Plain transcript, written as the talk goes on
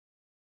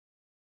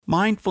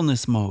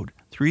Mindfulness Mode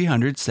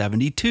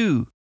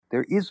 372.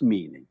 There is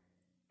meaning.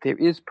 There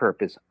is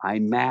purpose. I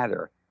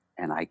matter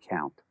and I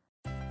count.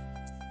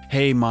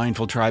 Hey,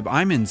 Mindful Tribe,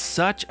 I'm in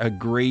such a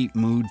great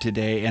mood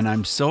today, and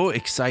I'm so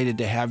excited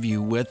to have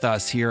you with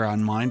us here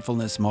on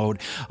Mindfulness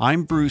Mode.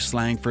 I'm Bruce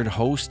Langford,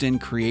 host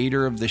and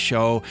creator of the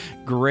show.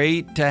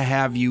 Great to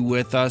have you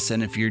with us,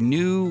 and if you're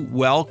new,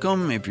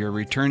 welcome. If you're a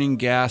returning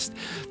guest,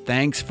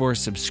 thanks for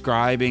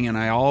subscribing, and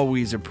I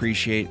always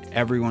appreciate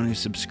everyone who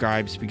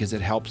subscribes because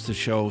it helps the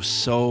show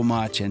so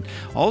much, and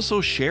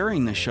also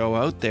sharing the show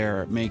out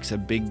there makes a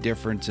big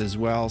difference as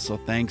well, so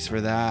thanks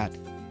for that.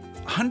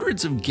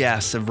 Hundreds of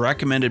guests have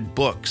recommended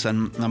books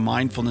on the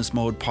Mindfulness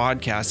Mode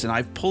podcast, and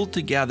I've pulled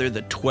together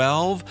the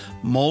 12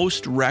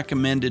 most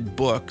recommended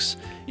books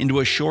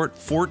into a short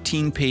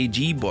 14-page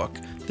ebook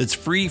that's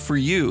free for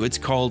you. It's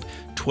called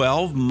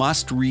 12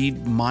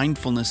 Must-Read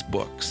Mindfulness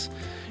Books.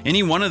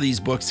 Any one of these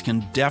books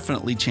can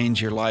definitely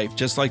change your life,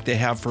 just like they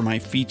have for my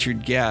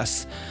featured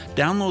guests.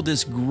 Download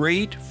this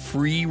great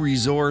free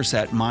resource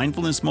at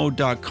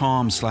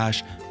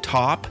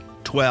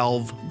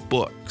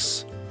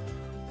mindfulnessmode.com/top12books.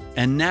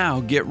 And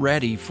now get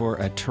ready for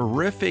a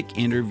terrific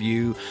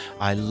interview.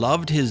 I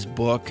loved his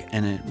book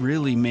and it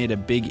really made a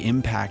big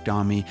impact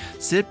on me.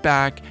 Sit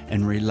back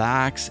and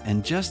relax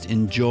and just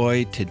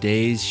enjoy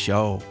today's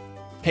show.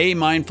 Hey,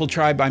 Mindful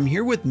Tribe, I'm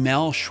here with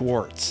Mel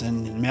Schwartz,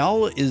 and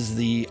Mel is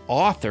the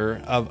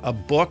author of a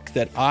book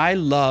that I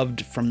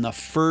loved from the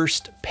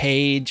first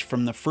page,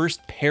 from the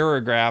first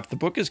paragraph. The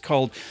book is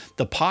called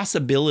The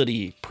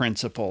Possibility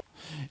Principle.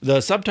 The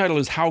subtitle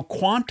is How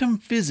Quantum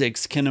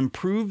Physics Can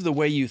Improve the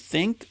Way You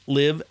Think,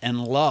 Live,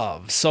 and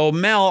Love. So,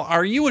 Mel,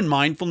 are you in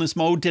mindfulness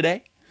mode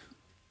today?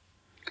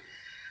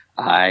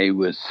 I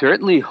would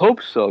certainly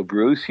hope so,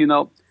 Bruce. You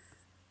know,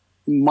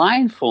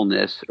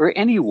 mindfulness, or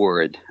any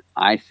word,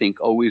 I think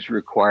always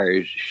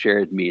requires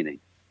shared meaning.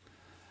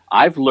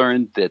 I've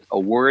learned that a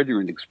word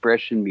or an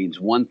expression means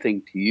one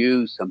thing to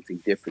you,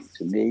 something different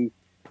to me,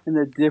 and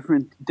a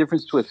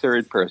difference to a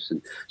third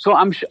person. So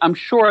I'm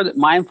sure that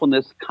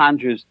mindfulness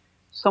conjures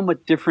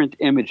somewhat different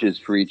images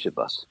for each of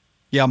us.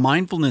 Yeah,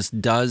 mindfulness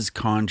does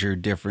conjure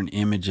different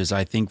images,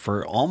 I think,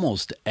 for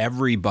almost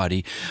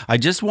everybody. I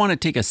just want to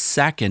take a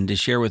second to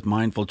share with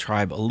Mindful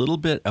Tribe a little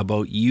bit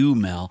about you,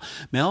 Mel.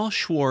 Mel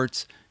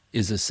Schwartz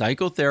is a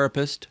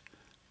psychotherapist,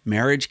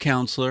 marriage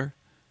counselor,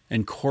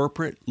 and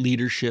corporate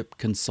leadership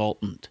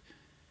consultant.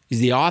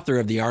 He's the author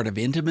of The Art of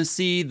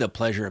Intimacy, The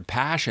Pleasure of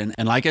Passion,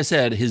 and like I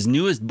said, his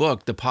newest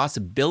book, The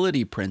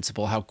Possibility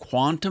Principle, How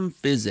Quantum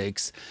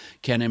Physics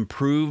Can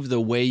Improve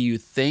the Way You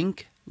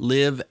Think,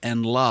 Live,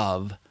 and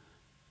Love,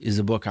 is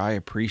a book I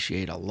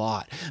appreciate a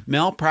lot.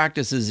 Mel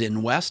practices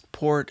in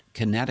Westport,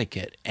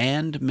 Connecticut,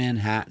 and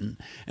Manhattan,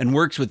 and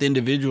works with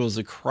individuals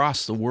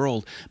across the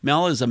world.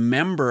 Mel is a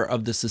member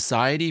of the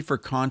Society for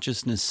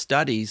Consciousness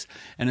Studies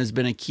and has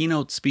been a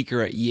keynote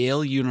speaker at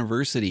Yale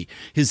University.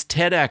 His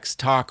TEDx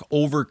talk,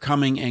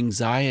 Overcoming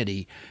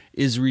Anxiety,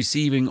 is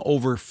receiving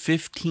over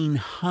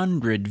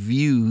 1,500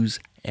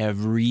 views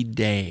every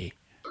day.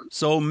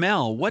 So,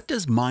 Mel, what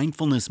does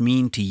mindfulness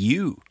mean to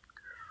you?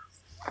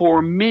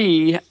 For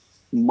me,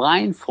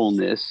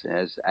 mindfulness,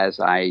 as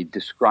I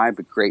describe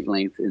at great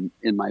length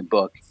in my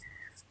book,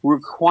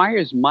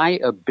 requires my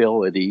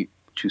ability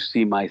to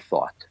see my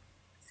thought.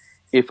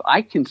 If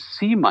I can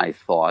see my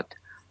thought,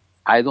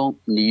 I don't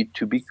need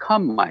to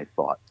become my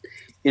thought.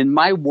 In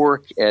my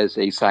work as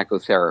a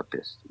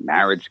psychotherapist,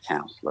 marriage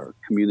counselor,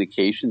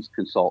 communications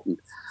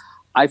consultant,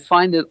 I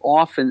find that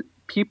often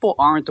people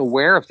aren't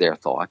aware of their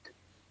thought,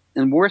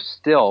 and worse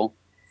still,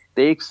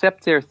 they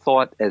accept their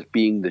thought as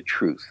being the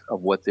truth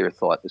of what their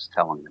thought is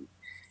telling them.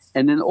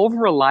 And then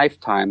over a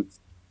lifetime,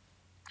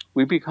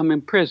 we become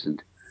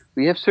imprisoned.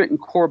 We have certain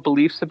core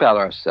beliefs about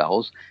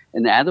ourselves,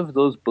 and out of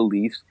those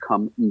beliefs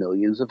come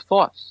millions of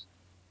thoughts.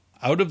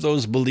 Out of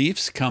those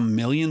beliefs come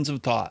millions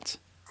of thoughts.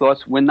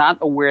 Thoughts, we're not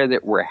aware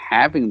that we're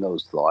having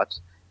those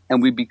thoughts,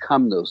 and we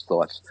become those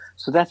thoughts.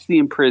 So that's the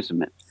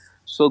imprisonment.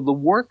 So the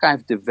work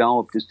I've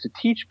developed is to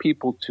teach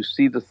people to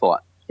see the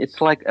thought.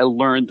 It's like a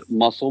learned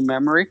muscle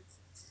memory.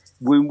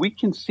 When we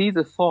can see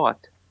the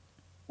thought,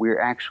 we're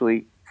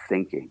actually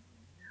thinking.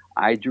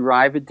 I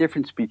derive a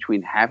difference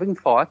between having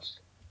thoughts,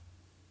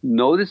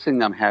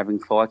 noticing I'm having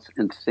thoughts,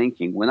 and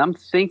thinking. When I'm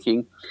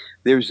thinking,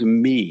 there's a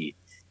me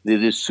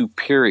that is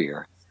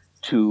superior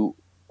to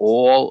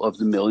all of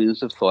the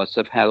millions of thoughts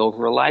I've had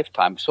over a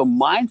lifetime. So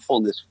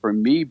mindfulness for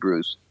me,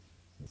 Bruce,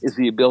 is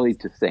the ability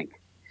to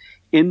think.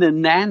 In the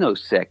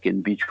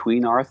nanosecond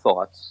between our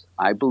thoughts,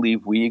 I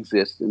believe we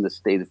exist in the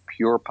state of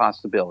pure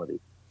possibility,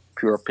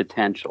 pure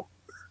potential.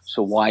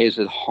 So why is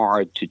it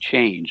hard to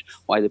change?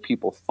 Why do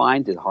people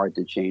find it hard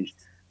to change?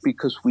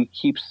 Because we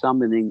keep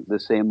summoning the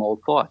same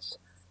old thoughts.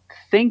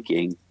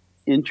 Thinking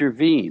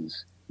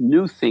intervenes.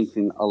 New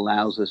thinking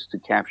allows us to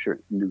capture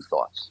new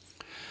thoughts.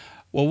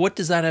 Well, what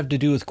does that have to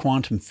do with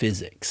quantum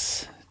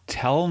physics?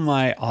 Tell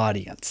my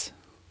audience.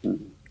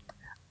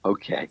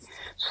 Okay.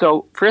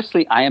 So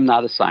firstly, I am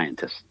not a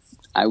scientist.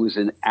 I was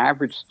an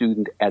average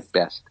student at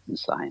best in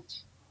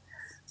science.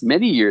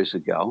 Many years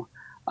ago,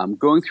 I'm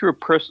going through a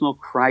personal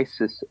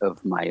crisis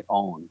of my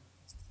own,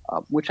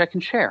 which I can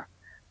share.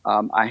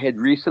 I had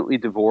recently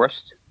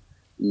divorced.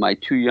 My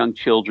two young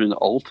children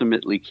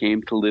ultimately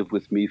came to live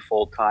with me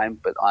full time,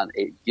 but on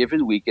a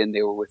given weekend,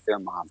 they were with their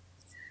mom.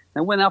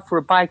 I went out for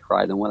a bike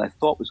ride on what I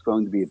thought was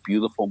going to be a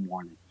beautiful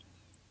morning,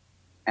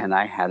 and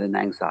I had an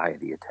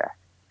anxiety attack.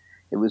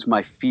 It was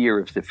my fear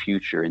of the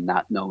future and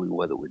not knowing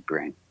what it would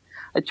bring.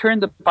 I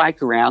turned the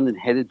bike around and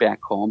headed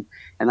back home,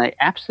 and I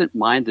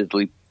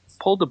absent-mindedly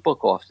pulled a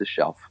book off the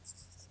shelf.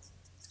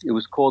 It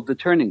was called The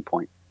Turning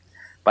Point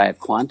by a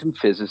quantum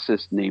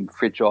physicist named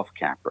Fritjof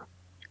Capra.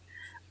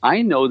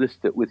 I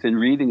noticed that within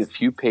reading a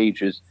few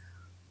pages,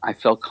 I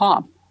felt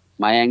calm.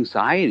 My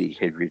anxiety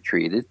had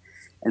retreated,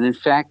 and in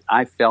fact,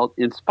 I felt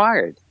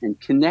inspired and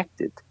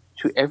connected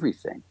to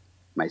everything,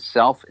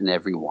 myself and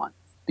everyone,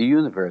 the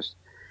universe.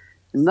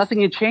 And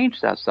nothing had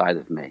changed outside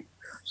of me.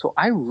 So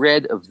I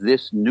read of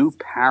this new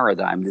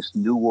paradigm, this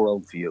new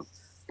worldview.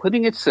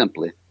 Putting it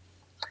simply,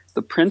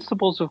 the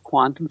principles of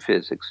quantum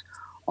physics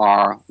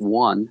are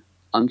one,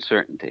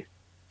 uncertainty.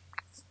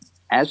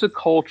 As a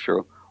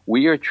culture,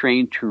 we are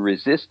trained to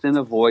resist and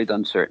avoid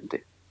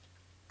uncertainty.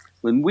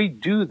 When we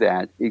do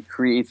that, it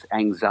creates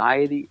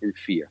anxiety and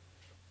fear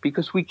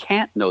because we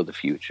can't know the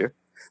future,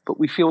 but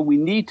we feel we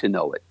need to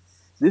know it.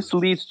 This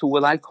leads to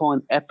what I call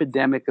an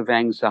epidemic of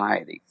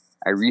anxiety.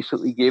 I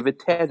recently gave a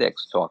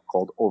TEDx talk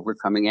called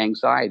Overcoming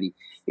Anxiety.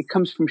 It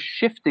comes from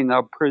shifting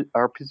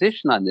our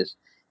position on this.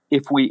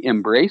 If we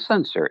embrace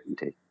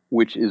uncertainty,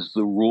 which is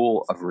the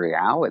rule of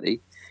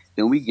reality,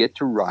 then we get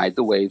to ride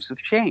the waves of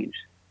change.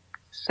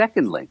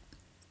 Secondly,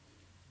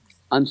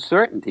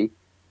 uncertainty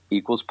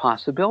equals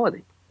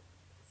possibility.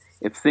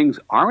 If things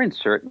aren't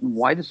certain,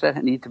 why does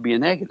that need to be a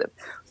negative?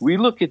 We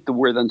look at the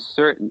word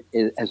uncertain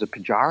as a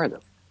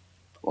pejorative.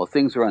 Well,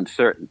 things are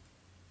uncertain.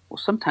 Well,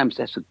 sometimes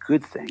that's a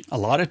good thing. A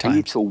lot of times.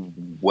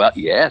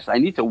 I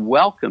need to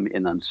welcome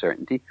in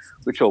uncertainty,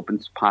 which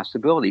opens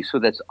possibility. So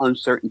that's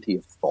uncertainty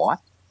of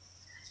thought.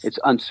 It's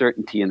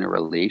uncertainty in a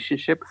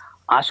relationship.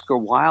 Oscar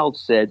Wilde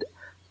said,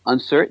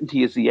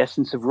 uncertainty is the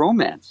essence of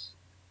romance.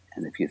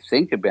 And if you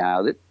think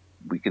about it,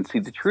 we can see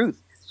the truth.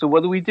 So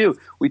what do?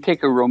 We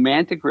take a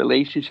romantic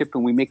relationship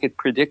and we make it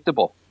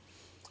predictable.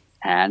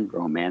 And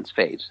romance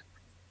fades.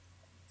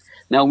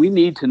 Now, we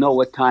need to know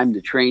what time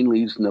the train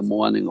leaves in the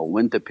morning or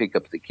when to pick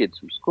up the kids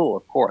from school,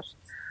 of course.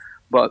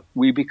 But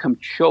we become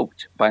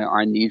choked by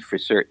our need for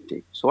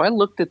certainty. So I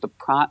looked at the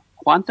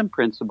quantum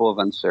principle of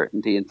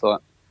uncertainty and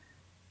thought,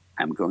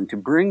 I'm going to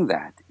bring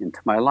that into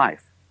my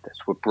life.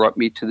 That's what brought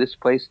me to this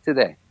place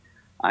today.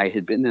 I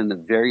had been in a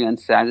very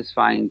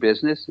unsatisfying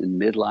business in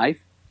midlife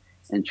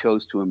and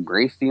chose to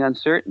embrace the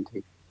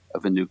uncertainty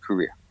of a new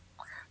career.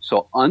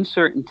 So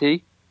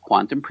uncertainty,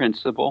 quantum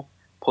principle,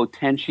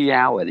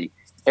 potentiality,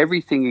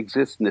 everything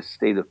exists in a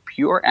state of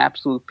pure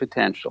absolute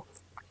potential,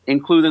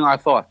 including our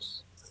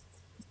thoughts.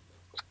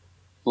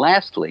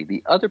 Lastly,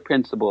 the other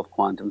principle of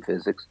quantum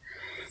physics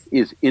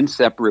is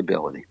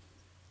inseparability.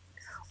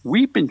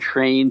 We've been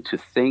trained to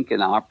think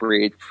and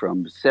operate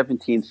from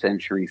 17th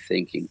century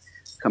thinking,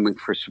 coming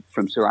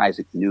from Sir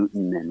Isaac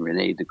Newton and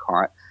Rene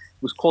Descartes.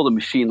 It was called a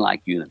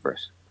machine-like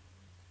universe.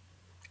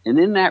 And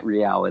in that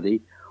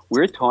reality,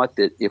 we're taught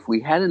that if we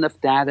had enough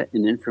data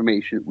and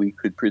information, we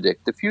could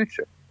predict the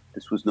future.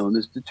 This was known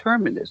as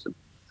determinism.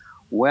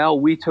 Well,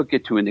 we took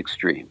it to an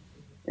extreme.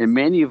 And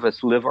many of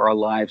us live our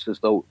lives as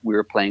though we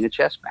were playing a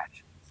chess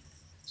match,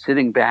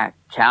 sitting back,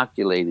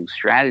 calculating,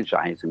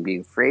 strategizing,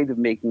 being afraid of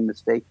making a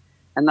mistake,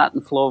 and not in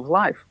the flow of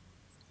life.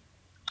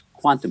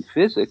 Quantum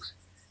physics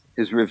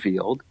has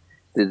revealed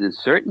that in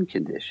certain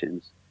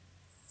conditions,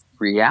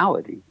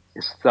 reality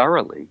is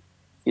thoroughly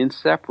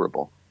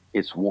inseparable.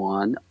 It's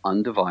one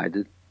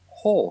undivided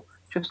whole,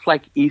 just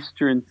like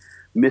Eastern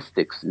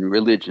mystics and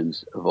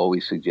religions have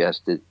always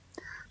suggested.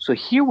 So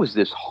here was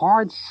this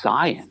hard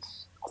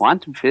science,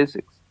 quantum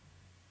physics,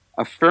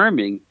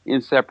 affirming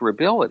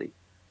inseparability.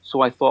 So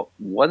I thought,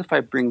 what if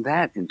I bring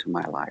that into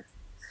my life?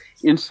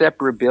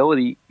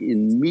 Inseparability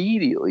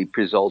immediately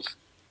presents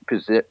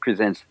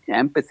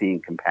empathy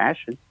and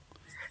compassion,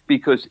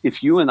 because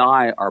if you and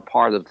I are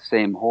part of the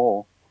same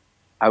whole,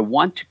 I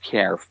want to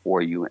care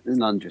for you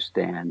and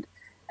understand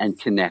and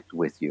connect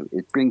with you.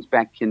 It brings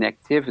back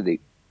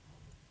connectivity.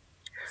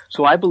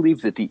 So I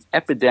believe that the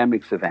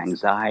epidemics of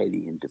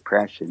anxiety and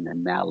depression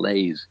and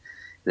malaise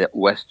that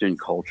Western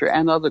culture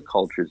and other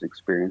cultures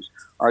experience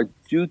are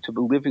due to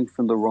living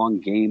from the wrong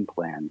game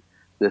plan,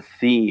 the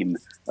theme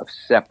of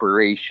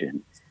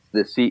separation,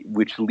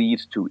 which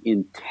leads to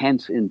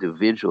intense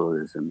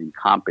individualism and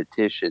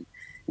competition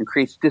and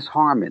creates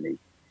disharmony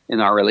in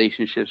our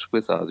relationships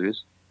with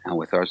others and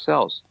with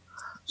ourselves.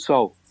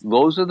 So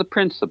those are the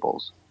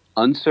principles: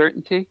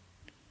 uncertainty,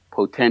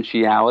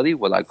 potentiality,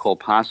 what I call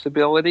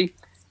possibility,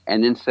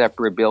 and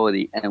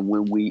inseparability. And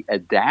when we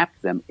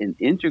adapt them and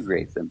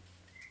integrate them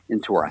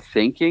into our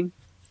thinking,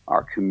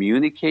 our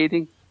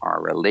communicating,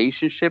 our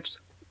relationships,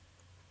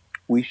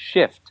 we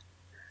shift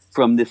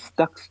from this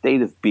stuck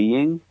state of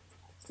being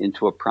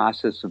into a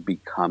process of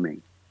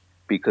becoming.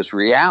 Because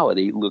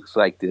reality looks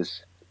like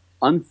this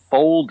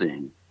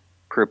unfolding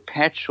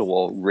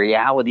perpetual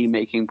reality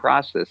making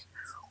process.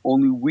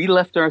 Only we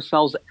left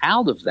ourselves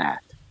out of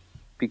that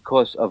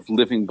because of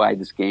living by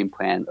this game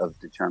plan of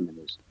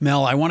determinism.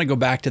 Mel, I want to go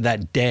back to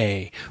that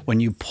day when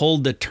you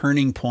pulled the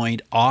Turning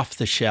Point off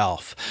the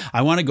shelf.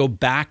 I want to go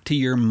back to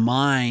your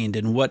mind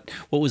and what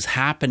was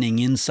happening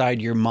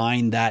inside your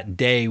mind that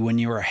day when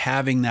you were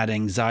having that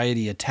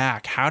anxiety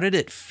attack. How did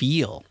it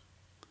feel?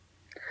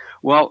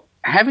 Well,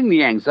 having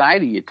the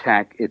anxiety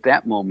attack at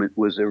that moment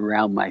was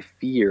around my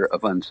fear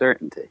of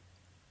uncertainty.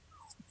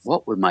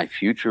 What would my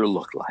future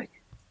look like?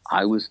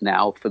 I was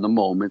now, for the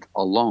moment,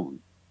 alone.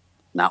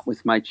 Not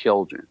with my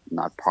children,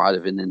 not part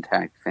of an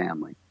intact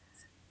family.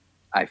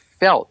 I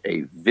felt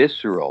a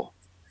visceral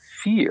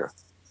fear.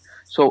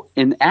 So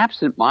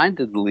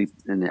absent-mindedly,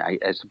 and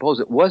I suppose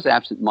it was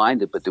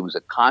absent-minded, but there was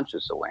a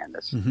conscious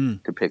awareness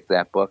to pick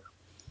that book.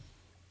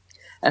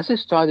 As I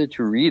started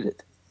to read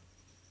it,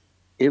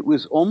 it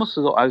was almost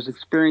as though I was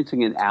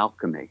experiencing an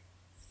alchemy.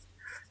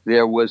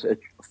 There was a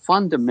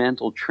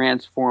fundamental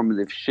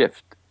transformative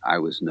shift I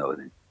was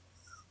noting,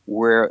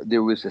 where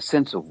there was a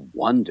sense of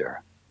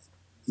wonder.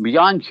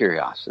 Beyond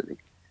curiosity,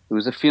 there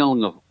was a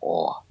feeling of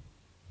awe,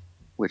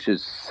 which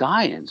is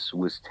science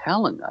was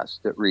telling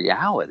us that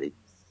reality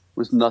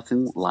was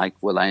nothing like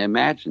what I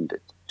imagined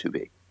it to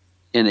be,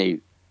 in a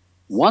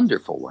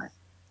wonderful way.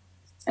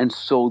 And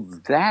so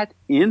that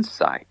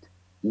insight,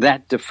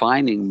 that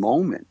defining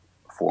moment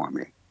for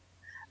me,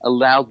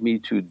 allowed me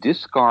to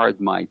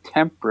discard my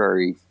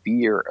temporary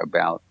fear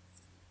about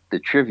the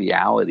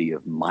triviality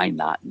of my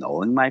not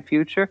knowing my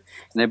future.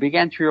 And I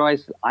began to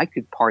realize that I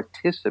could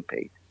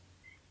participate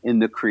in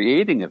the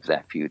creating of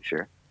that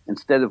future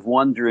instead of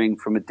wondering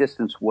from a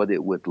distance what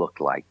it would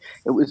look like.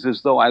 It was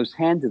as though I was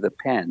handed a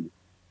pen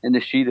and a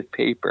sheet of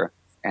paper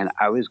and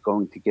I was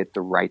going to get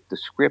to write the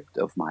script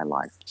of my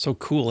life. So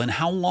cool. And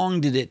how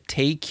long did it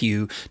take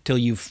you till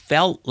you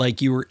felt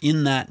like you were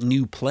in that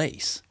new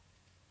place?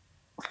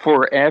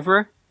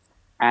 Forever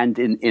and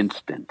an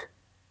instant.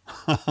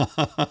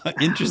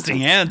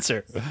 Interesting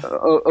answer.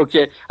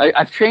 Okay.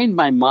 I've trained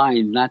my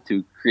mind not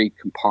to create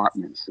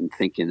compartments and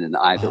think in an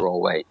either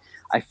or way.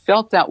 I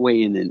felt that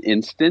way in an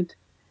instant,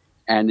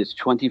 and it's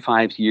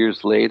 25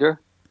 years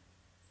later,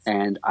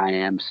 and I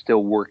am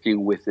still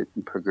working with it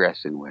and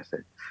progressing with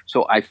it.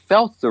 So I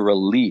felt the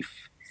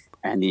relief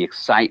and the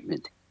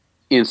excitement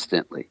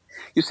instantly.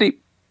 You see,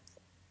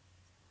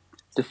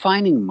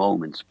 defining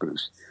moments,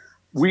 Bruce,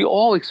 we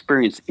all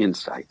experience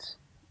insights.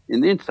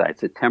 And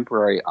insight's a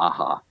temporary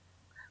aha.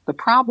 The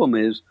problem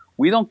is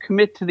we don't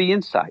commit to the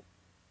insight,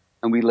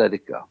 and we let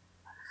it go.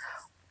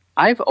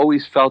 I've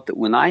always felt that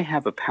when I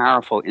have a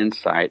powerful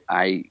insight,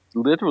 I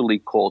literally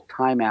call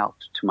time out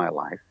to my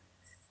life.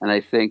 And I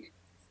think,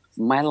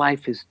 my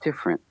life is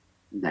different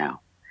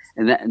now.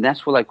 And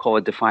that's what I call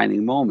a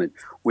defining moment,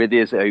 where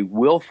there's a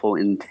willful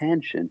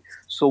intention.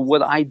 So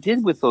what I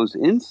did with those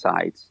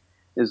insights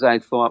is I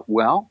thought,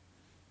 well,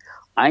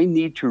 I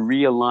need to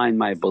realign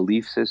my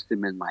belief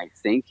system and my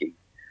thinking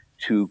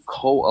to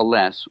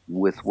coalesce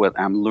with what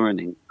I'm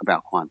learning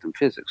about quantum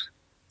physics,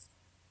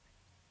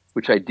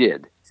 which I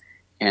did.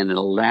 And it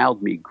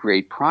allowed me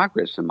great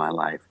progress in my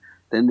life.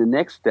 Then the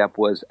next step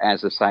was,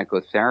 as a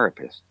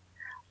psychotherapist,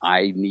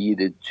 I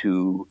needed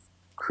to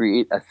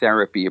create a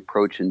therapy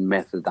approach and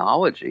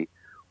methodology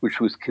which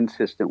was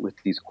consistent with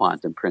these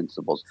quantum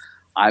principles.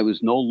 I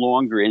was no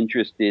longer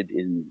interested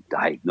in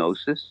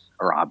diagnosis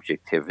or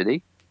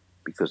objectivity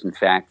because, in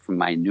fact, from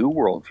my new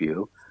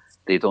worldview,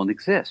 they don't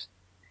exist.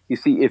 You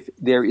see, if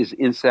there is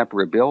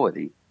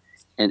inseparability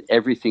and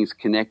everything's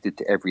connected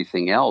to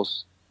everything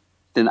else,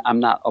 then I'm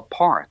not a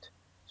part.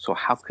 So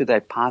how could I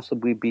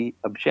possibly be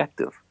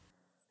objective?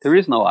 There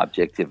is no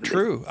objectivity.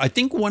 True. I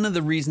think one of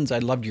the reasons I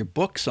loved your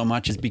book so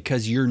much is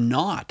because you're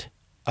not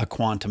a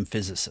quantum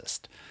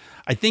physicist.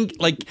 I think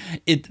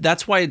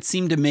that's why it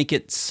seemed to make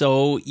it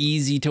so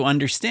easy to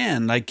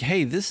understand. Like,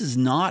 hey, this is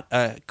not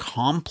a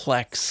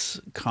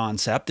complex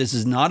concept. This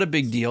is not a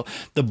big deal.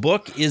 The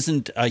book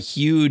isn't a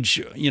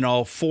huge,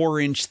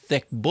 4-inch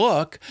thick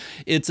book.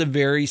 It's a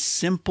very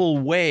simple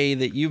way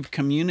that you've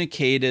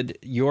communicated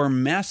your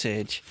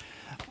message.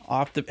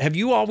 Have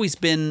you always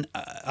been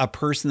a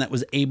person that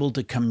was able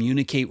to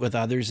communicate with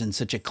others in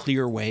such a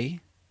clear way?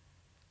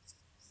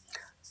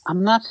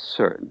 I'm not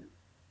certain.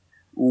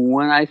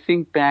 When I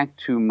think back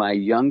to my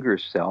younger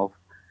self,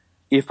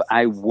 if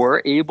I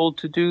were able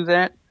to do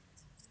that,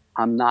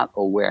 I'm not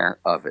aware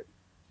of it.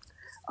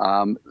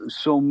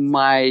 So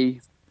my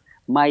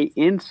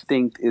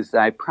instinct is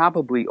that I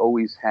probably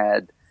always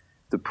had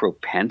the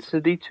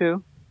propensity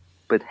to,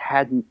 but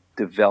hadn't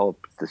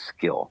developed the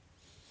skill.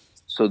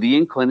 So the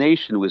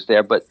inclination was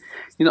there, but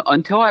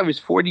until I was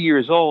 40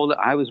 years old,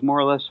 I was more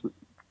or less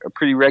a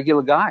pretty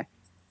regular guy.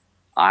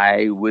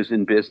 I was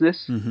in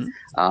business. Mm-hmm.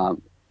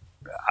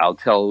 I'll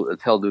tell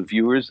the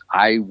viewers,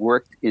 I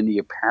worked in the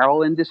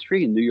apparel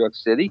industry in New York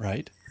City.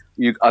 Right.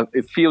 A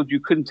field you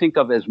couldn't think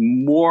of as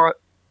more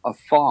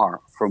afar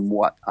from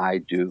what I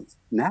do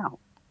now.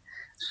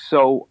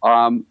 So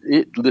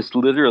this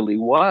literally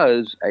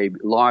was a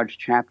large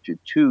chapter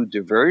 2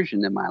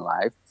 diversion in my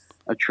life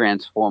a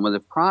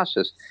transformative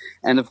process.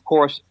 And of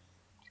course,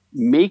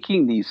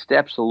 making these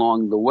steps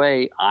along the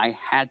way, I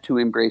had to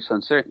embrace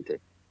uncertainty.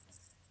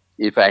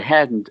 If I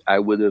hadn't, I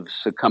would have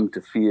succumbed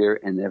to fear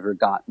and never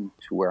gotten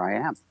to where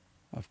I am.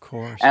 Of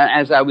course. And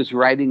as I was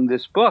writing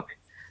this book,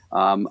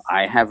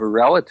 I have a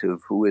relative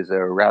who is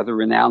a rather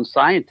renowned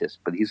scientist,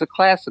 but he's a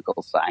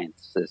classical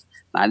scientist,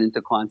 not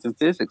into quantum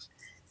physics.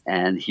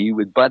 And he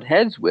would butt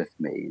heads with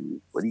me.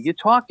 What are you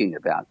talking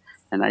about?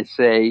 And I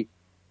say,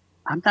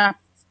 I'm not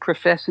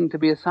professing to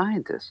be a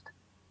scientist.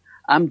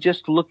 I'm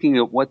just looking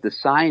at what the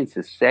science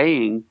is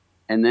saying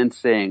and then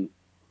saying,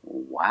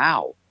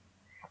 wow,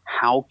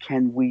 how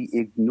can we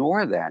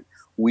ignore that?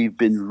 We've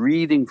been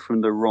reading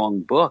from the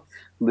wrong book,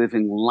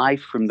 living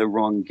life from the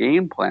wrong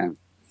game plan.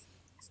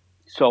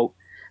 So,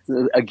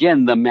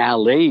 again, the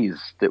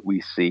malaise that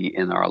we see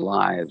in our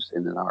lives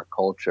and in our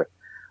culture,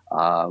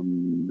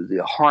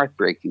 the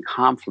heartbreaking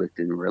conflict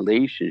in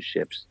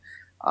relationships,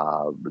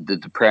 the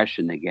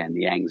depression, again,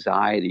 the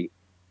anxiety.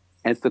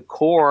 At the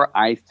core,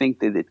 I think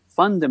that it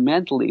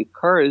fundamentally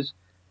occurs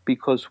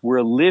because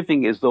we're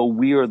living as though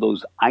we are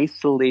those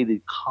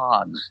isolated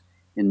cogs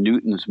in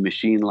Newton's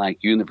machine-like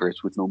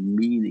universe with no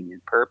meaning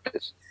and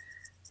purpose.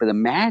 But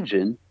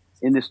imagine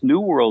in this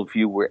new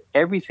worldview where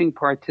everything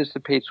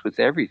participates with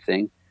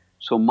everything.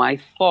 So my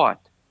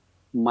thought,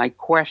 my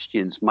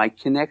questions, my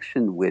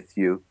connection with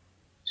you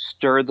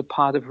stir the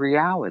pot of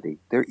reality.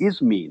 There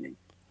is meaning.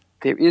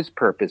 There is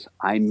purpose.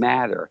 I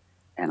matter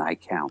and I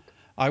count.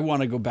 I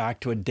want to go back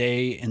to a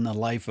day in the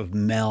life of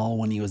Mel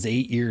when he was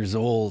 8 years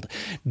old.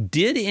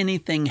 Did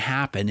anything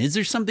happen? Is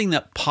there something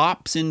that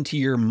pops into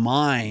your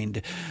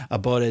mind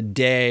about a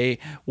day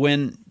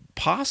when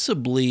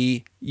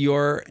possibly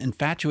your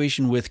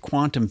infatuation with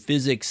quantum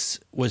physics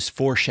was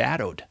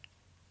foreshadowed?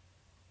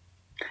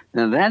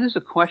 Now, that is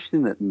a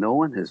question that no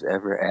one has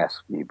ever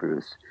asked me,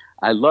 Bruce.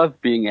 I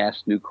love being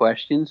asked new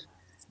questions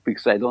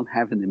because I don't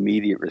have an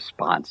immediate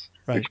response,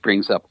 right, which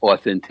brings up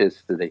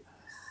authenticity.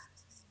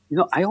 You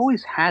know, I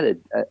always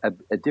had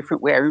a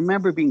different way. I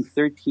remember being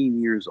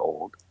 13 years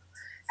old,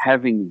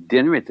 having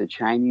dinner at the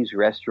Chinese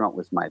restaurant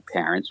with my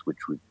parents, which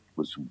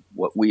was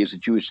what we as a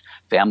Jewish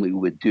family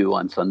would do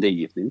on Sunday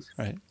evenings.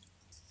 Right.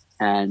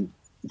 And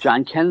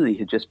John Kennedy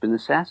had just been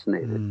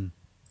assassinated.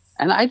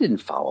 And I didn't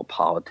follow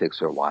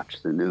politics or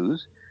watch the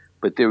news,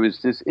 but there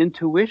was this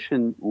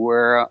intuition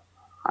where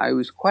I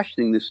was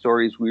questioning the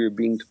stories we were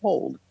being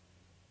told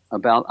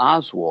about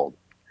Oswald.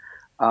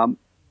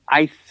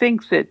 I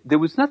think that there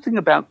was nothing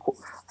about,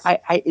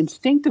 I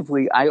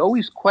instinctively, I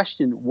always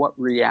questioned what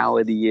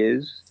reality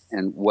is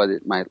and what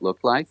it might look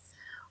like.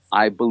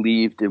 I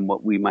believed in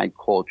what we might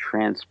call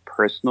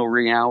transpersonal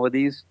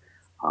realities.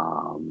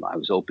 I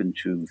was open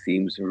to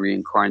themes of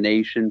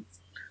reincarnation,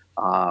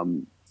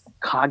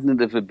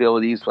 cognitive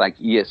abilities like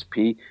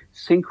ESP.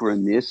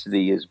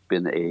 Synchronicity has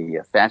been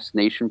a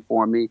fascination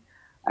for me.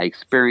 I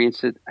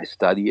experience it, I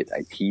study it,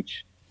 I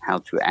teach how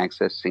to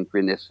access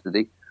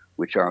synchronicity,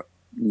 which are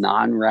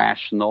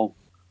non-rational,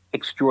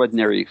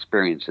 extraordinary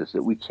experiences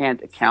that we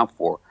can't account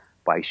for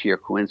by sheer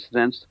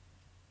coincidence.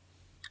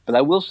 But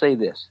I will say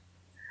this.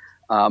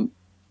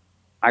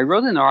 I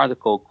wrote an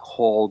article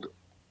called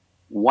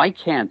Why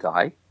Can't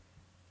I?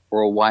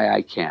 Or Why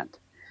I Can't.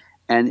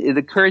 And it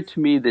occurred to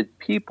me that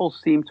people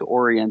seem to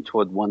orient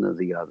toward one or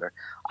the other.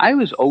 I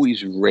was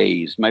always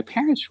raised, my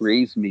parents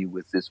raised me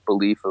with this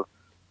belief of,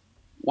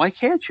 why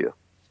can't you?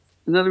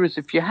 In other words,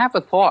 if you have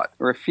a thought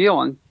or a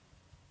feeling,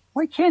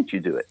 why can't you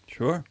do it?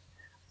 Sure.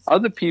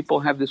 Other people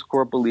have this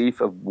core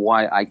belief of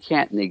why I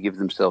can't, and they give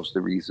themselves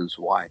the reasons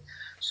why.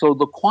 So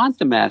the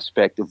quantum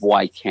aspect of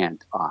why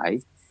can't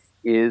I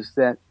is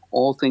that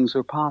all things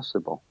are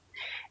possible.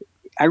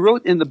 I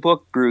wrote in the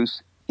book,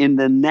 Bruce, in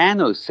the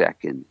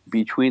nanosecond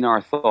between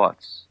our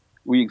thoughts,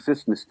 we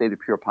exist in a state of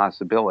pure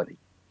possibility.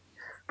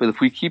 But if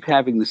we keep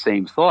having the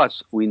same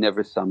thoughts, we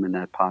never summon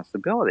that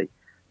possibility.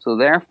 So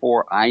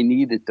therefore, I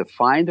needed to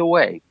find a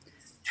way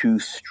to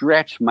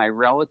stretch my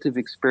relative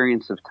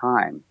experience of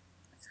time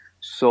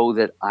so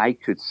that I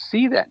could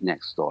see that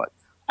next thought.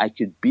 I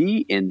could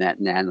be in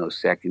that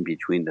nanosecond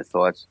between the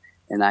thoughts,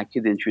 and I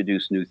could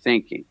introduce new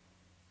thinking.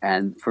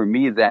 And for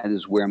me, that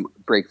is where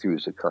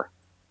breakthroughs occur.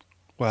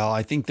 Well,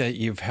 I think that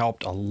you've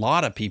helped a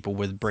lot of people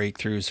with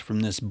breakthroughs from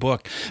this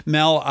book.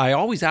 Mel, I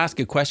always ask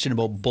a question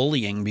about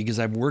bullying because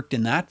I've worked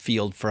in that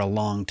field for a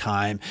long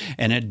time,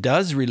 and it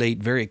does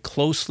relate very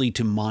closely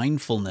to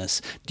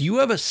mindfulness. Do you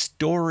have a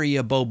story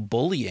about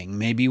bullying?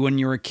 Maybe when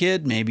you were a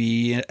kid,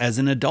 maybe as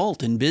an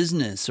adult in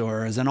business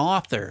or as an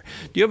author.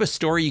 Do you have a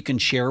story you can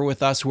share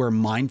with us where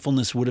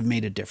mindfulness would have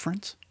made a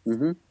difference?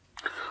 Mm-hmm.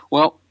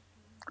 Well,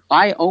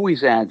 I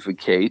always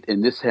advocate,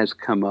 and this has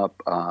come up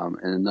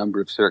in a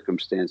number of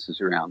circumstances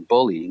around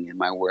bullying in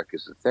my work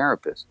as a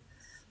therapist.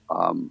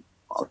 I'll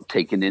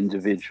take an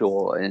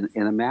individual in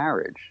a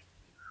marriage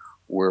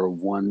where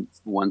one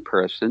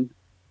person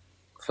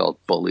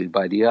felt bullied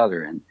by the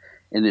other. And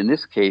in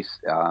this case,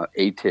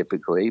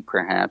 atypically,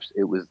 perhaps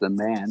it was the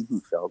man who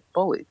felt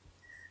bullied.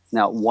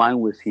 Now, why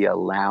was he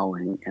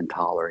allowing and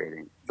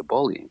tolerating the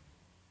bullying?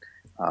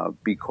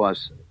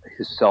 Because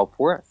his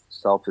self-worth.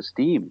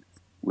 self-esteem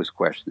was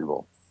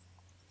questionable.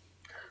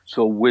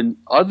 So when,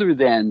 other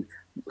than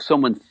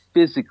someone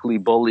physically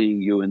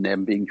bullying you and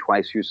them being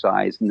twice your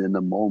size and in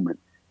the moment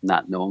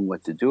not knowing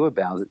what to do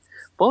about it,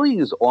 bullying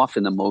is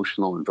often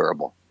emotional and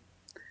verbal.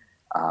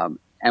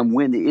 And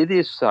when it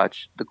is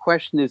such, the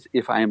question is,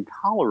 if I am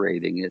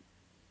tolerating it,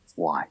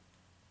 why?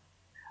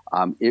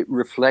 It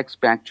reflects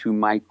back to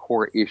my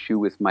core issue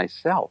with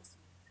myself.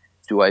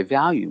 Do I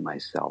value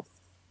myself?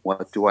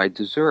 What do I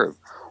deserve?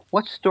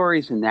 What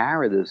stories and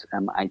narratives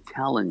am I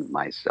telling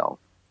myself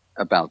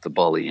about the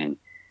bullying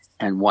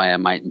and why I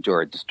might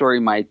endure it? The story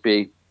might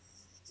be,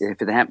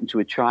 if it happened to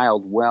a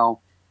child,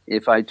 well,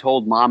 if I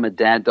told mom and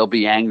dad, they'll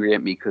be angry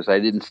at me because I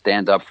didn't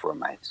stand up for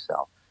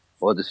myself.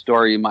 Or the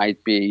story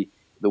might be,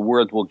 the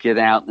word will get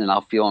out and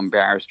I'll feel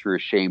embarrassed or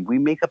ashamed. We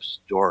make up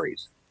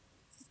stories.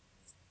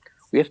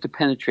 We have to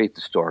penetrate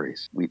the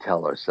stories we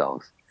tell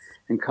ourselves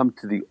and come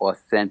to the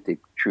authentic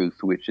truth,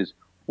 which is,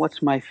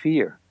 what's my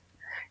fear?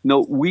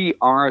 We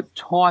are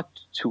taught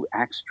to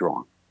act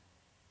strong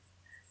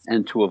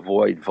and to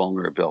avoid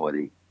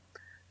vulnerability.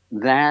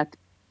 That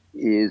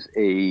is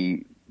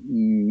a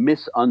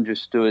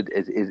misunderstood,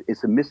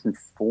 it's a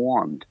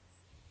misinformed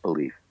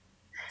belief.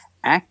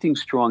 Acting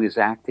strong is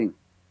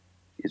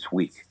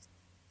weak.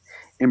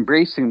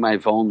 Embracing my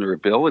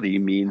vulnerability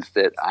means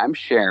that I'm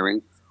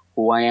sharing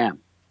who I am,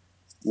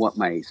 what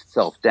my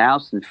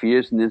self-doubts and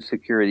fears and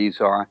insecurities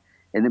are,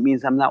 and it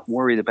means I'm not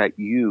worried about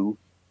you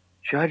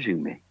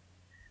judging me.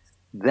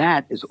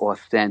 That is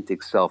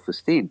authentic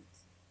self-esteem.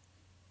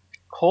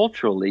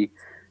 Culturally,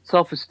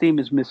 self-esteem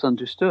is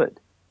misunderstood.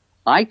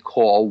 I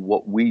call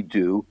what we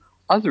do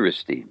other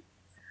esteem.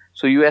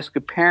 So you ask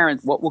a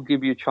parent, what will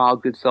give your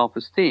child good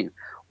self-esteem?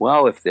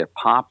 Well, if they're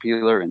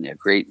popular and they're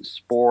great in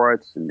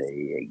sports and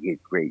they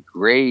get great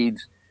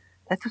grades,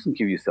 that doesn't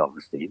give you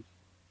self-esteem.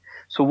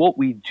 So what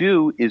we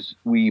do is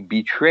we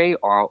betray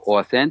our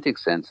authentic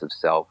sense of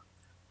self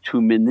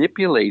to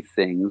manipulate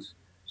things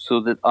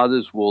so that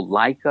others will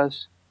like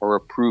us or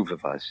approve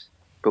of us.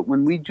 But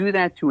when we do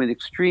that to an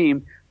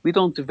extreme, we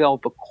don't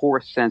develop a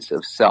core sense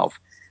of self.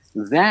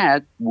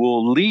 That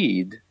will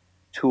lead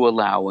to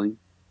allowing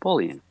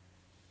bullying.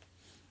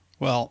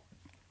 Well,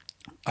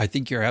 I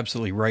think you're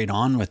absolutely right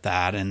on with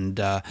that. And,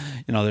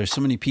 there's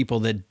so many people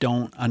that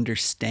don't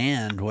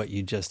understand what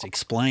you just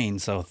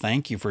explained. So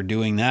thank you for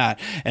doing that.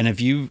 And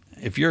if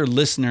you're a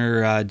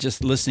listener,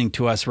 just listening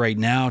to us right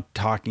now,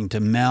 talking to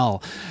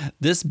Mel,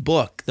 this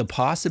book, The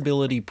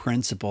Possibility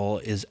Principle,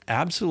 is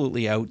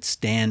absolutely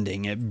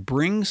outstanding. It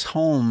brings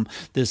home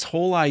this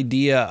whole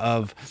idea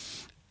of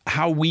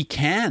how we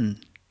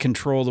can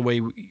control the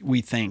way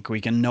we think. We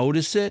can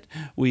notice it.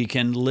 We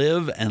can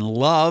live and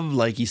love,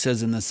 like he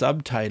says in the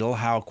subtitle,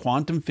 how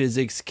quantum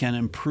physics can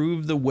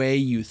improve the way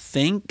you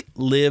think,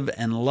 live,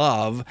 and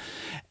love.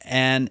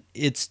 And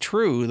it's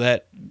true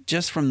that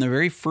just from the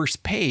very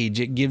first page,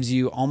 it gives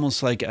you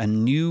almost like a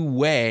new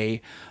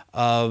way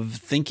of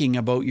thinking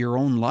about your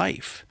own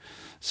life.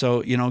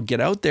 So,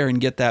 get out there and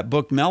get that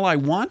book. Mel, I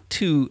want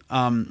to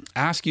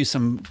ask you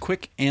some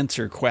quick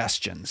answer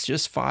questions,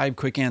 just 5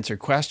 quick answer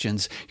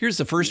questions. Here's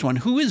the first one.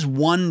 Who is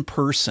one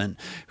person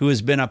who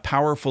has been a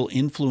powerful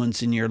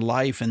influence in your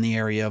life in the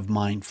area of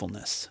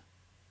mindfulness?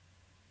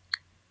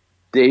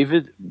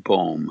 David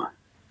Bohm.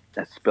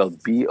 That's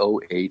spelled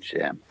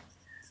B-O-H-M.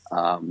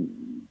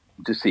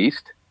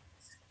 Deceased.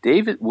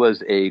 David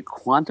was a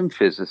quantum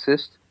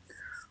physicist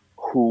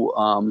who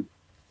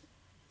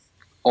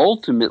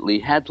ultimately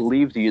had to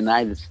leave the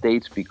United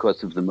States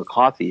because of the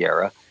McCarthy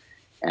era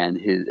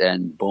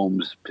and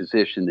Bohm's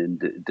position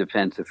in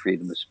defense of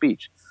freedom of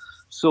speech.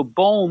 So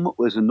Bohm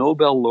was a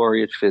Nobel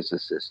laureate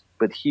physicist,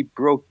 but he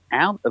broke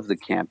out of the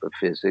camp of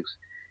physics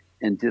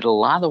and did a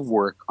lot of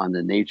work on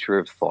the nature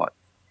of thought.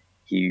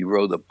 He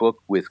wrote a book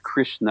with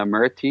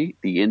Krishnamurti,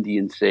 the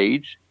Indian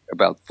sage,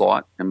 about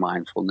thought and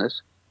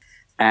mindfulness.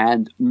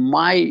 And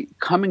my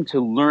coming to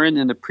learn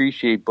and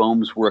appreciate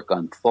Bohm's work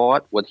on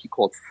thought, what he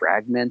called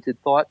fragmented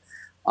thought,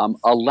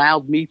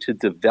 allowed me to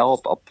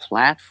develop a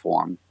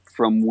platform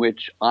from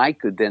which I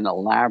could then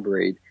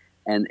elaborate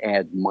and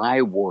add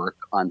my work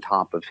on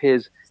top of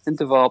his and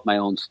develop my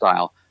own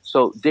style.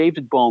 So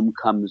David Bohm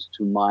comes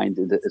to mind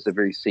as a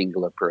very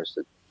singular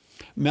person.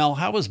 Mel,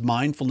 how has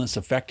mindfulness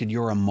affected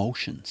your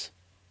emotions?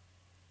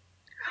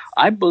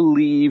 I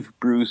believe,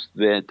 Bruce,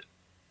 that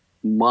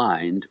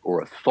mind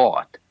or a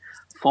thought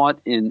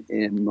and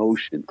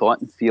emotion, thought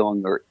and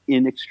feeling are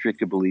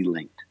inextricably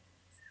linked.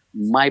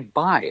 My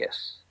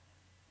bias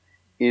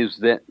is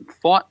that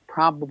thought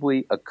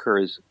probably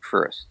occurs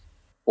first,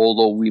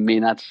 although we may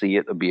not see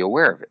it or be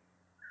aware of it.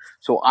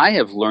 So I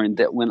have learned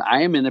that when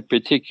I am in a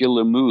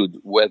particular mood,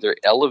 whether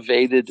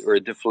elevated or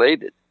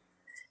deflated,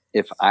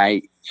 if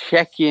I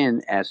check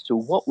in as to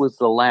what was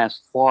the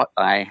last thought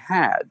I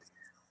had,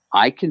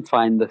 I can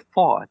find the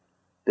thought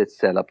that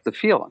set up the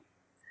feeling.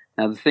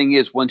 Now, the thing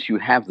is, once you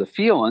have the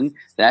feeling,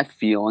 that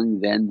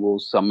feeling then will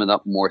summon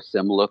up more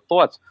similar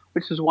thoughts,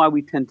 which is why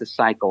we tend to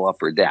cycle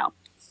up or down.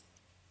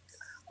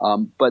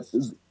 But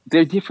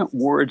there are different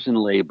words and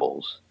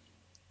labels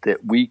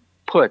that we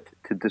put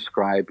to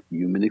describe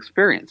human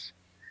experience.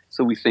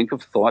 So we think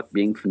of thought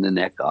being from the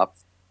neck up.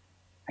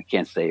 I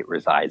can't say it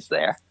resides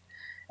there.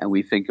 And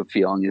we think of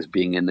feeling as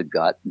being in the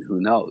gut, and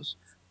who knows.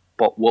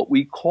 But what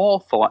we call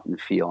thought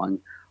and feeling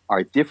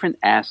are different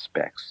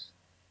aspects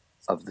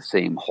of the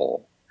same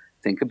whole.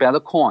 Think about a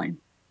coin.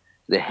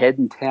 The head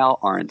and tail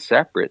aren't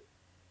separate.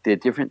 They're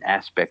different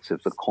aspects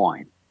of the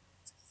coin.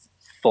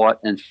 Thought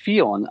and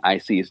feeling, I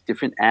see, as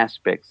different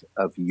aspects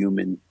of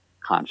human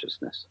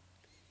consciousness.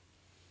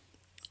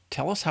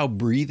 Tell us how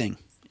breathing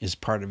is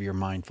part of your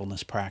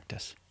mindfulness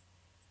practice.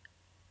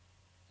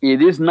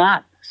 It is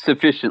not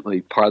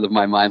sufficiently part of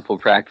my mindful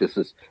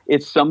practices.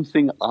 It's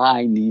something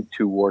I need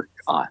to work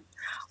on.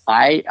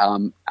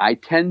 I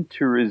tend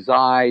to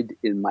reside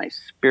in my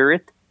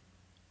spirit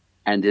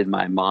and in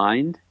my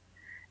mind.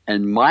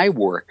 And my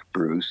work,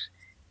 Bruce,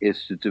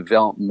 is to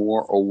develop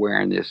more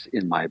awareness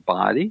in my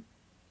body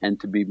and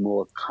to be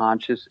more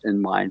conscious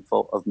and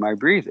mindful of my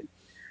breathing.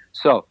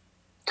 So,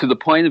 to the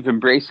point of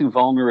embracing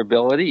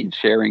vulnerability and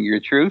sharing your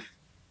truth,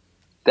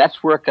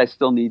 that's work I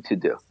still need to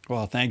do.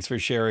 Well, thanks for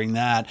sharing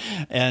that.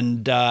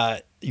 And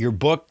your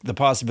book, The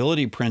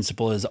Possibility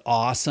Principle, is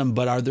awesome.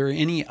 But are there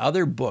any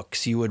other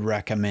books you would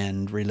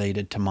recommend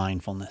related to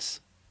mindfulness?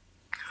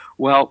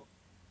 Well,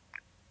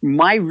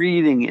 my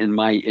reading and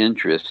my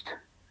interest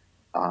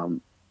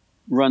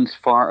runs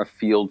far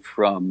afield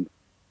from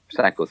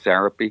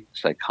psychotherapy,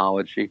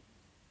 psychology,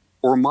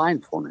 or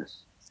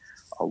mindfulness.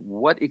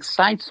 What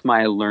excites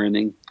my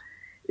learning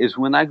is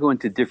when I go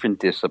into different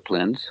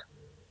disciplines,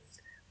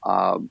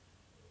 and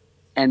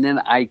then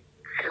I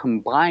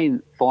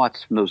combine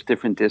thoughts from those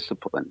different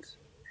disciplines.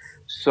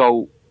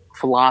 So,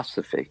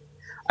 philosophy.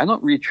 I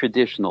don't read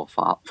traditional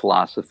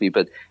philosophy,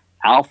 but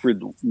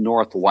Alfred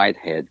North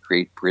Whitehead,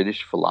 great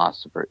British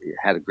philosopher,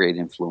 had a great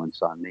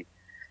influence on me.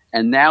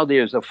 And now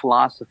there's a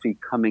philosophy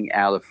coming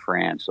out of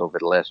France over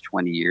the last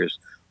 20 years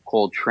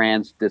called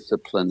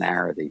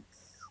transdisciplinarity,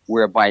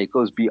 whereby it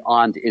goes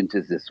beyond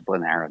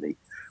interdisciplinarity,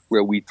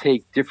 where we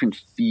take different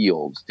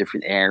fields,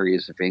 different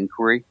areas of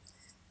inquiry,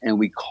 and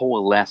we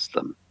coalesce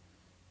them.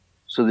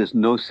 So there's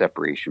no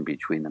separation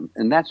between them.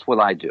 And that's what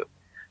I do.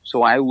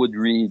 So I would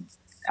read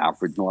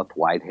Alfred North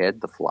Whitehead,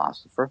 the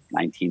philosopher,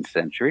 19th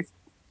century,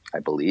 I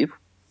believe.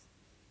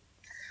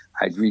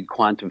 I'd read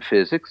quantum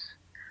physics.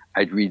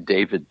 I'd read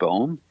David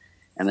Bohm.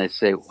 And I'd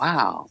say,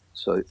 wow,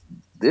 so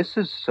this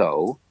is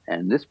so,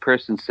 and this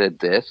person said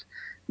this.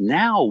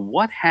 Now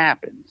what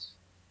happens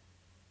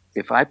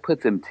if I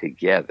put them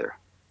together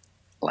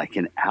like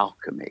an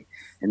alchemy?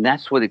 And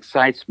that's what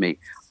excites me.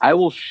 I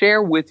will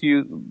share with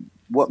you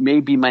what may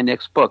be my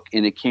next book,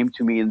 and it came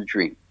to me in a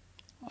dream.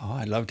 Oh,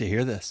 I'd love to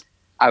hear this.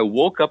 I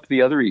woke up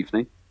the other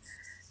evening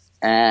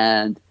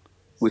and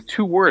with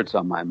two words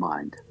on my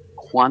mind,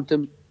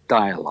 quantum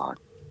dialogue.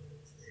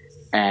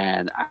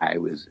 And I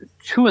was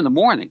 2 a.m.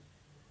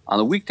 on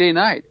a weekday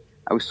night.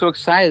 I was so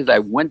excited I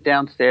went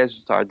downstairs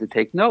and started to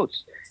take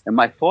notes. And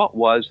my thought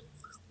was,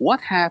 what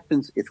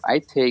happens if I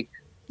take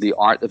the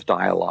art of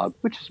dialogue,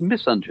 which is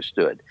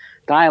misunderstood?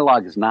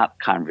 Dialogue is not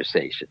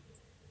conversation.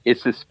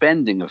 It's the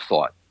spending of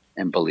thought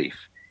and belief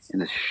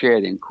in a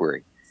shared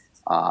inquiry.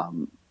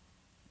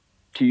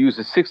 To use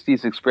a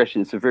 60s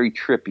expression, it's a very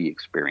trippy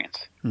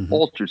experience,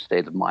 altered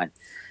state of mind.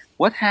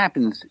 What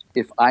happens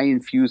if I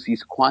infuse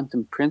these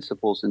quantum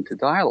principles into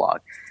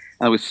dialogue?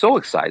 And I was so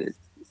excited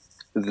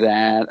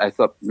that I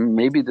thought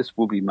maybe this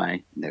will be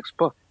my next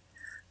book.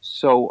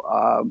 So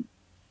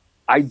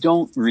I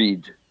don't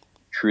read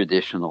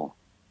traditional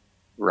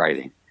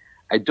writing.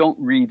 I don't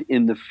read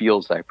in the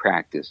fields I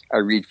practice. I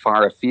read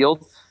far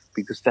afield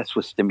because that's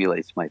what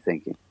stimulates my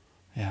thinking.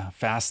 Yeah,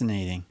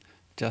 fascinating.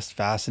 Just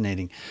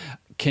fascinating.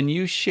 Can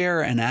you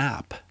share an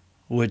app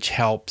which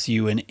helps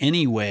you in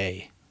any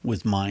way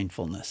with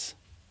mindfulness?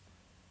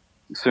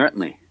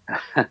 Certainly.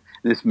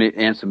 This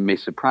answer may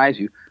surprise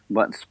you,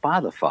 but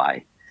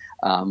Spotify,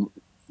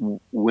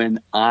 when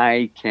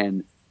I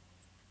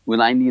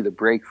need a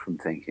break from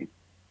thinking,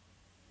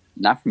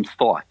 not from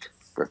thought,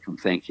 but from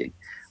thinking,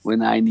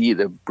 when I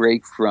need a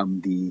break from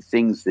the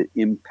things that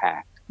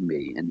impact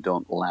me and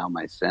don't allow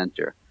my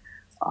center,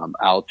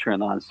 I'll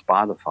turn on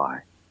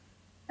Spotify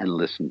and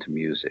listen to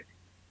music,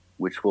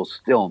 which will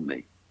still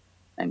me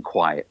and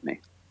quiet me.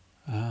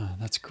 Ah,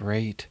 that's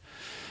great.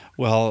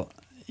 Well,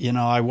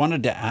 I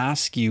wanted to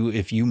ask you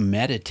if you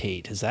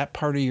meditate. Is that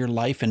part of your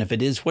life? And if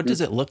it is, what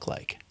does it look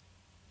like?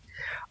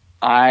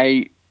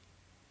 I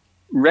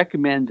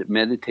recommend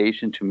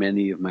meditation to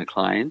many of my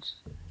clients,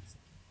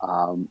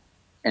 and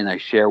I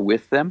share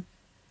with them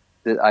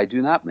that I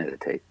do not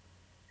meditate.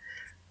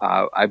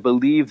 I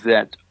believe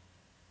that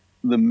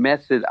the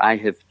method I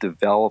have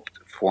developed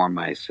for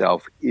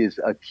myself is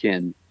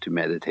akin to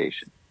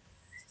meditation,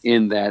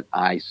 in that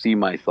I see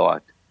my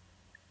thought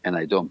and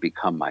I don't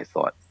become my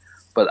thought.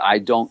 But I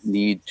don't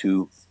need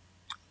to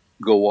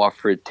go off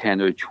for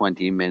 10 or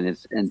 20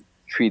 minutes and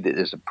treat it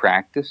as a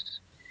practice.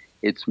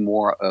 It's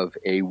more of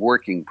a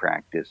working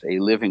practice, a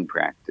living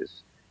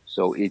practice.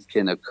 So it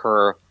can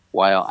occur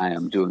while I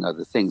am doing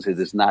other things. It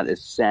is not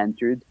as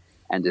centered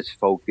and as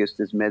focused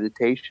as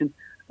meditation.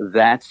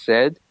 That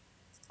said,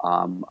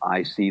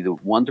 I see the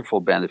wonderful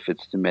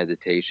benefits to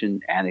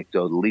meditation,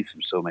 anecdotally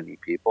from so many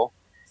people.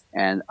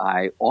 And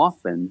I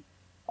often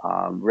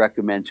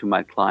recommend to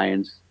my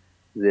clients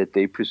that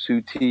they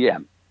pursue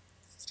TM,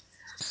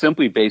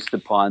 simply based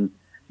upon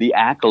the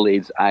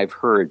accolades I've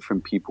heard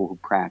from people who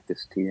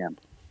practice TM.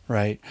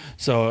 Right.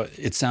 So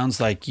it sounds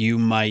like you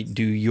might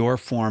do your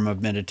form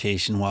of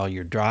meditation while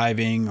you're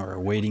driving or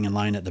waiting in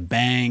line at the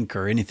bank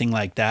or anything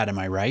like that. Am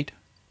I right?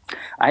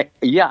 I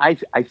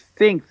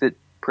think that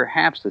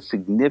perhaps a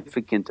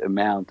significant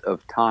amount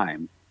of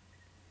time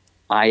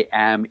I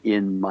am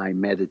in my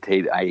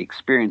I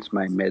experience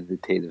my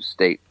meditative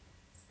state,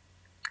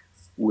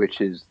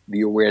 which is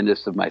the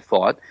awareness of my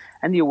thought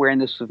and the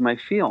awareness of my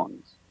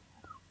feelings,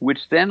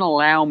 which then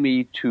allow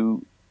me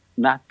to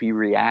not be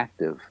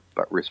reactive,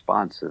 but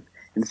responsive.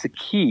 And it's a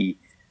key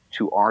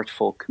to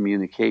artful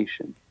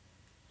communication,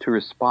 to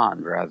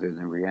respond rather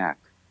than react.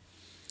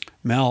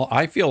 Mel,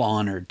 I feel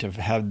honored to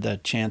have the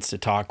chance to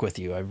talk with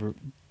you. I've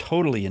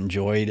totally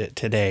enjoyed it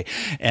today.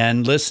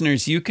 And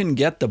listeners, you can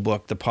get the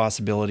book, The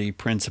Possibility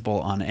Principle,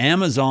 on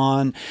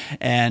Amazon.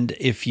 And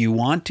if you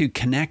want to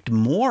connect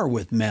more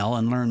with Mel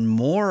and learn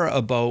more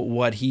about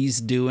what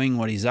he's doing,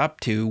 what he's up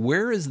to,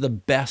 where is the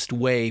best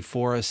way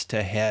for us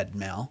to head,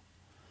 Mel?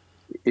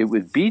 It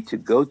would be to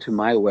go to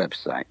my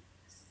website.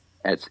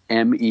 That's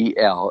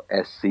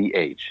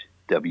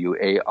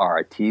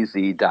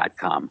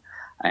melschwartz.com.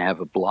 I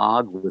have a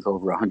blog with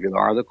over 100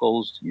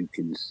 articles. You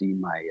can see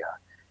my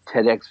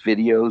TEDx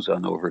videos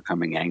on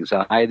overcoming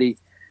anxiety,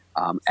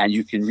 and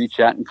you can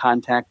reach out and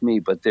contact me.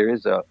 But there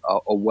is a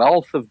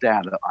wealth of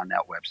data on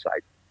that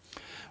website.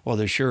 Well,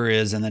 there sure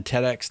is. And the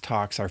TEDx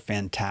talks are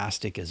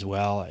fantastic as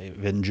well.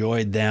 I've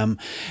enjoyed them.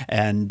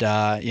 And,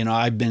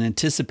 I've been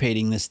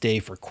anticipating this day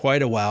for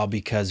quite a while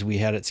because we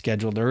had it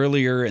scheduled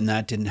earlier and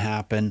that didn't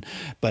happen.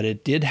 But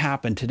it did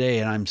happen today,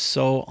 and I'm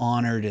so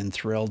honored and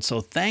thrilled.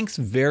 So thanks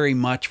very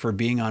much for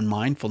being on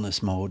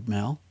Mindfulness Mode,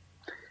 Mel.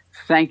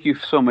 Thank you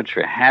so much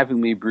for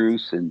having me,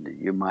 Bruce. And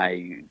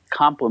my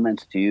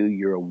compliments to you.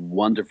 You're a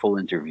wonderful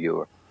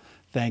interviewer.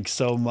 Thanks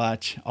so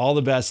much. All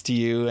the best to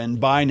you, and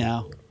bye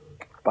now.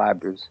 Bye,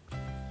 Bruce.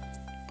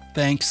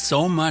 Thanks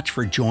so much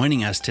for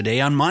joining us today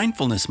on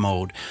Mindfulness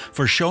Mode.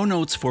 For show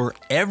notes for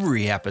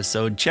every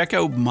episode, check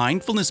out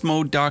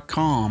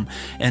mindfulnessmode.com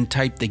and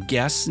type the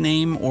guest's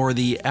name or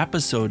the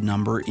episode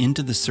number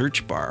into the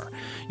search bar.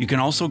 You can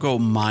also go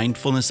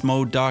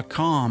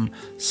mindfulnessmode.com/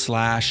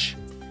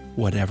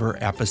 whatever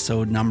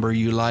episode number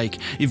you like.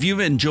 If you've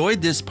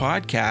enjoyed this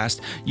podcast,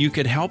 you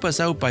could help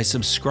us out by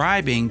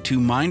subscribing to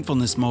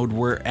Mindfulness Mode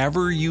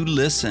wherever you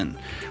listen,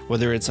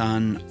 whether it's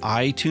on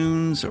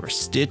iTunes or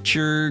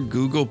Stitcher,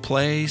 Google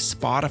Play,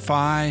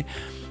 Spotify.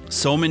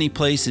 So many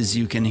places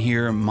you can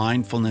hear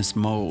Mindfulness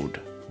Mode.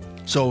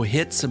 So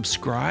hit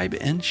subscribe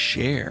and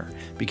share,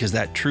 because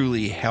that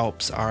truly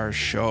helps our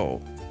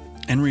show.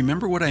 And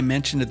remember what I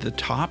mentioned at the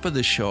top of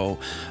the show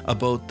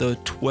about the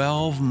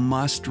 12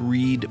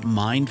 must-read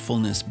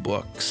mindfulness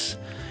books.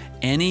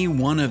 Any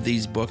one of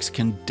these books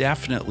can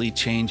definitely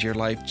change your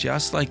life,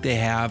 just like they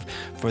have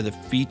for the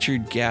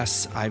featured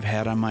guests I've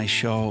had on my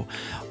show.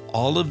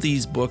 All of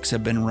these books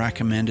have been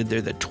recommended.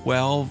 They're the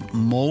 12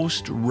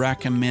 most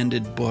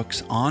recommended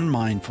books on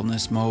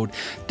Mindfulness Mode.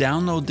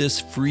 Download this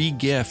free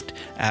gift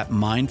at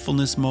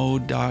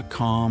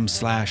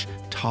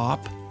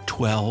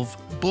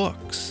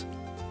mindfulnessmode.com/top12books.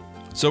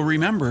 So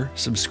remember,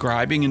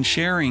 subscribing and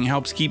sharing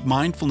helps keep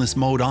Mindfulness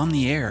Mode on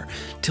the air.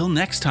 Till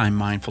next time,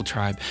 Mindful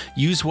Tribe,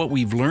 use what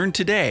we've learned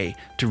today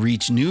to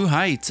reach new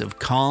heights of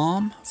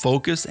calm,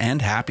 focus,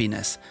 and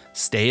happiness.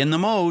 Stay in the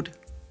mode.